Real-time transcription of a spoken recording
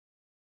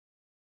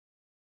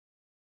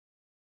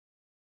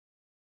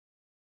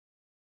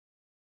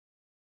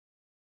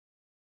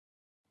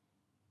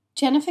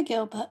Jennifer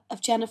Gilbert of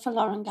Jennifer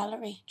Lauren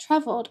Gallery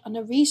travelled on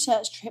a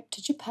research trip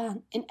to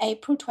Japan in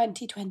April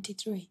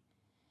 2023.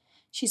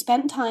 She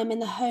spent time in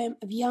the home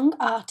of young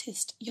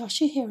artist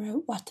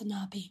Yoshihiro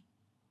Watanabe.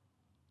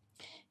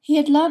 He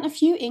had learnt a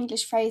few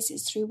English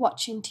phrases through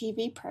watching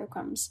TV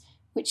programmes,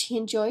 which he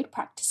enjoyed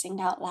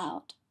practising out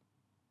loud.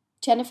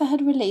 Jennifer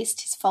had released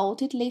his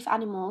folded leaf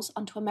animals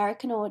onto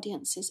American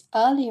audiences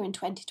earlier in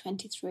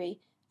 2023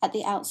 at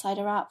the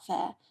Outsider Art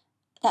Fair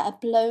that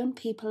had blown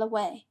people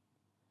away.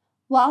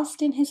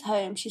 Whilst in his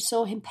home, she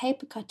saw him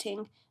paper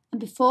cutting, and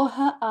before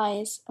her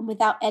eyes, and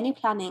without any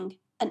planning,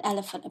 an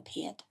elephant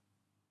appeared.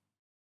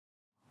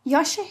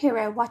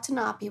 Yoshihiro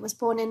Watanabe was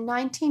born in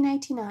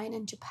 1989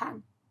 in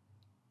Japan.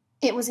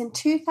 It was in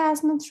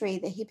 2003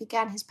 that he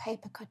began his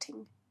paper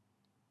cutting.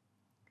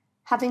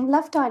 Having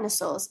loved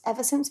dinosaurs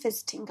ever since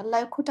visiting a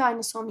local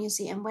dinosaur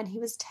museum when he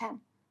was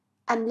 10,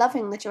 and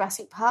loving the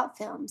Jurassic Park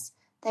films,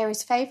 they were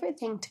his favourite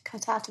thing to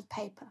cut out of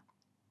paper.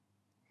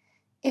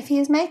 If he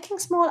is making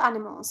small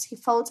animals, he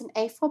folds an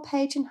A4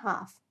 page in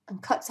half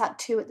and cuts out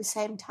 2 at the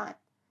same time.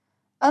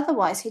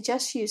 Otherwise, he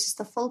just uses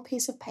the full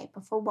piece of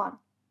paper for 1.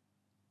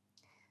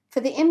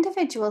 For the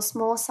individual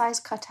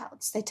small-sized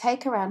cutouts, they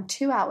take around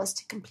 2 hours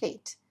to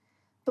complete,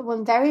 but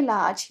when very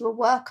large, he will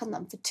work on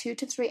them for 2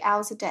 to 3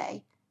 hours a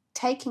day,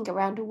 taking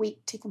around a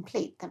week to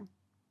complete them.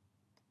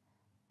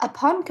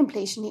 Upon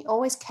completion, he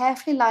always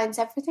carefully lines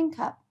everything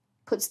up,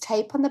 puts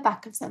tape on the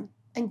back of them,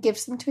 and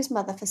gives them to his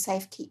mother for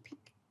safekeeping.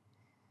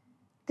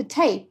 The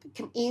tape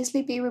can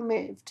easily be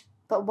removed,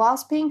 but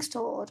whilst being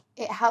stored,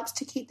 it helps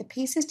to keep the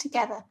pieces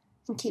together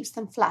and keeps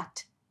them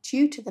flat,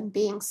 due to them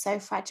being so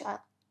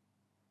fragile.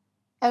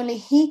 Only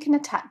he can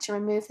attach and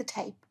remove the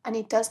tape, and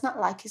he does not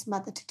like his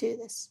mother to do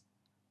this.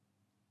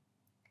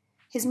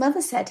 His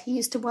mother said he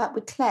used to work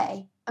with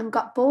clay and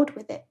got bored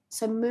with it,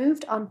 so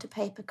moved on to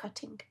paper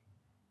cutting.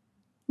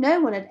 No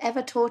one had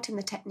ever taught him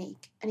the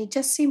technique, and he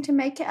just seemed to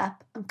make it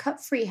up and cut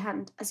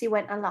freehand as he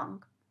went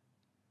along.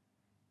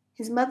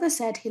 His mother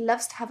said he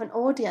loves to have an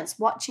audience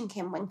watching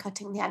him when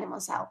cutting the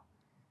animals out.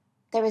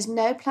 There is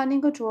no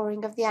planning or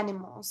drawing of the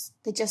animals,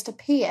 they just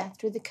appear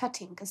through the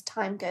cutting as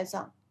time goes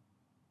on.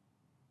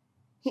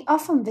 He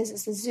often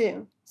visits the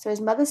zoo, so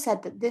his mother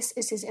said that this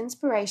is his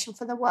inspiration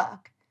for the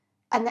work,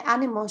 and the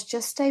animals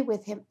just stay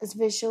with him as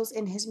visuals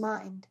in his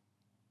mind.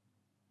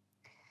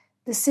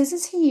 The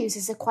scissors he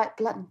uses are quite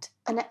blunt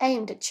and are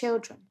aimed at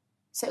children,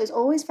 so it is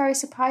always very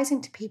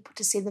surprising to people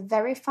to see the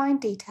very fine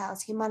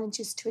details he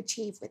manages to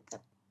achieve with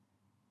them.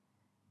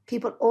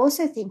 People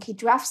also think he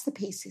drafts the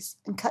pieces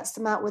and cuts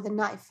them out with a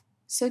knife,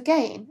 so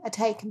again are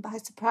taken by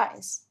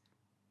surprise.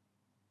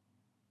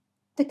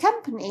 The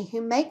company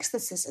who makes the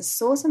scissors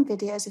saw some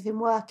videos of him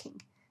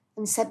working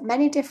and sent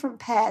many different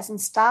pairs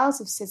and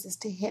styles of scissors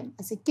to him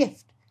as a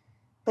gift,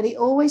 but he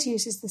always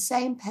uses the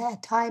same pair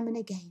time and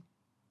again.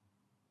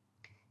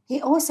 He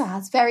also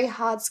has very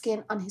hard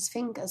skin on his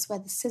fingers where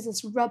the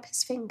scissors rub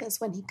his fingers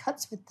when he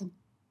cuts with them.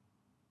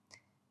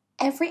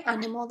 Every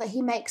animal that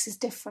he makes is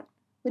different,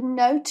 with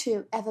no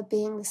 2 ever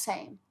being the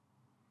same.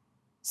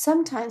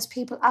 Sometimes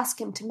people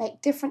ask him to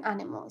make different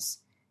animals.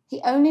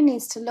 He only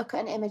needs to look at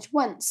an image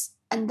once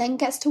and then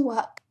gets to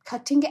work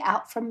cutting it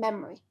out from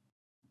memory.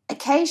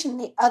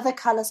 Occasionally, other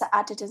colours are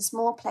added in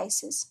small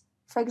places.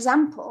 For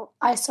example,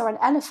 I saw an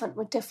elephant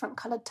with different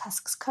coloured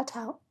tusks cut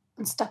out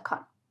and stuck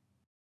on.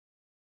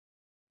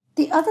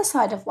 The other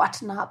side of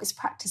Watanabe's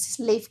practice is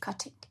leaf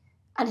cutting,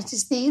 and it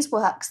is these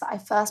works that I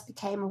first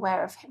became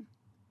aware of him.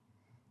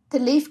 The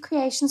leaf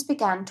creations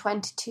began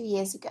 22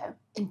 years ago,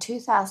 in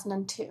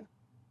 2002.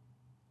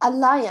 A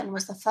lion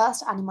was the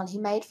first animal he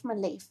made from a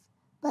leaf,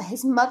 but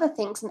his mother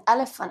thinks an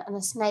elephant and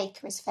a snake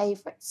are his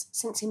favourites,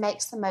 since he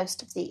makes the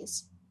most of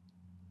these.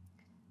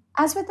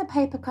 As with the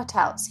paper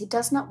cutouts, he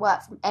does not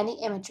work from any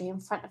imagery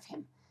in front of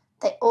him.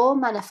 They all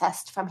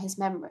manifest from his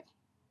memory.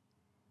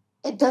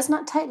 It does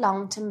not take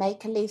long to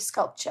make a leaf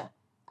sculpture,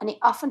 and he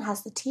often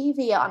has the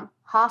TV on,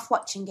 half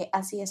watching it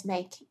as he is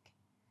making.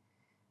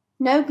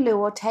 No glue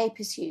or tape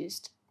is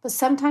used, but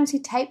sometimes he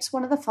tapes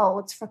one of the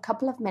folds for a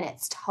couple of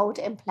minutes to hold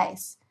it in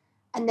place,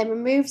 and then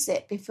removes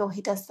it before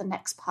he does the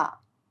next part.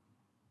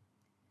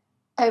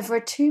 Over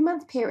a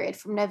 2-month period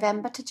from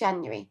November to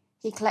January,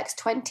 he collects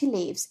 20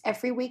 leaves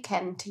every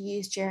weekend to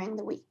use during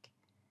the week.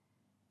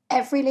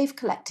 Every leaf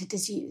collected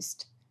is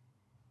used.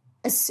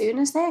 As soon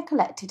as they are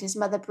collected, his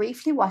mother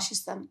briefly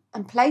washes them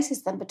and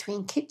places them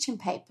between kitchen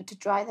paper to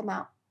dry them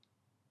out.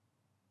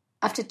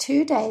 After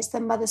 2 days, the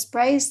mother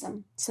sprays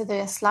them so they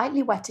are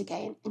slightly wet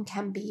again and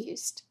can be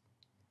used.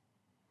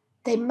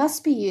 They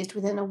must be used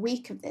within a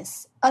week of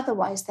this,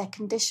 otherwise their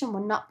condition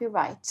will not be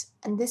right,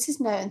 and this is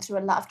known through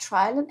a lot of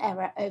trial and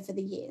error over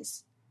the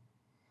years.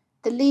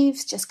 The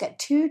leaves just get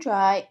too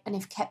dry, and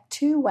if kept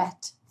too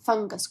wet,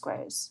 fungus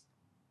grows.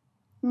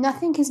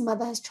 Nothing his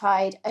mother has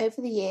tried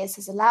over the years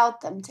has allowed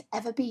them to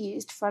ever be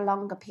used for a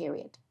longer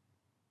period.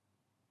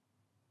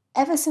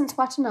 Ever since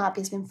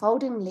Watanabe has been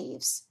folding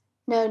leaves,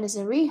 known as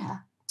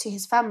ariha, to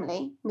his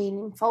family,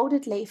 meaning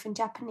folded leaf in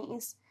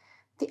Japanese,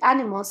 the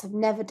animals have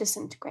never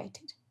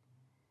disintegrated.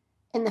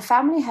 In the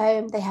family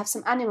home, they have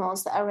some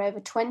animals that are over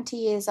 20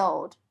 years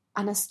old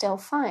and are still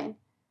fine.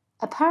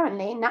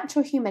 Apparently,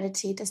 natural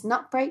humidity does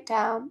not break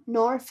down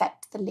nor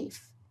affect the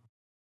leaf.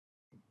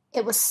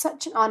 It was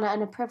such an honor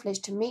and a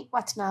privilege to meet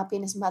Watanabe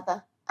and his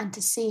mother and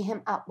to see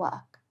him at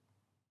work.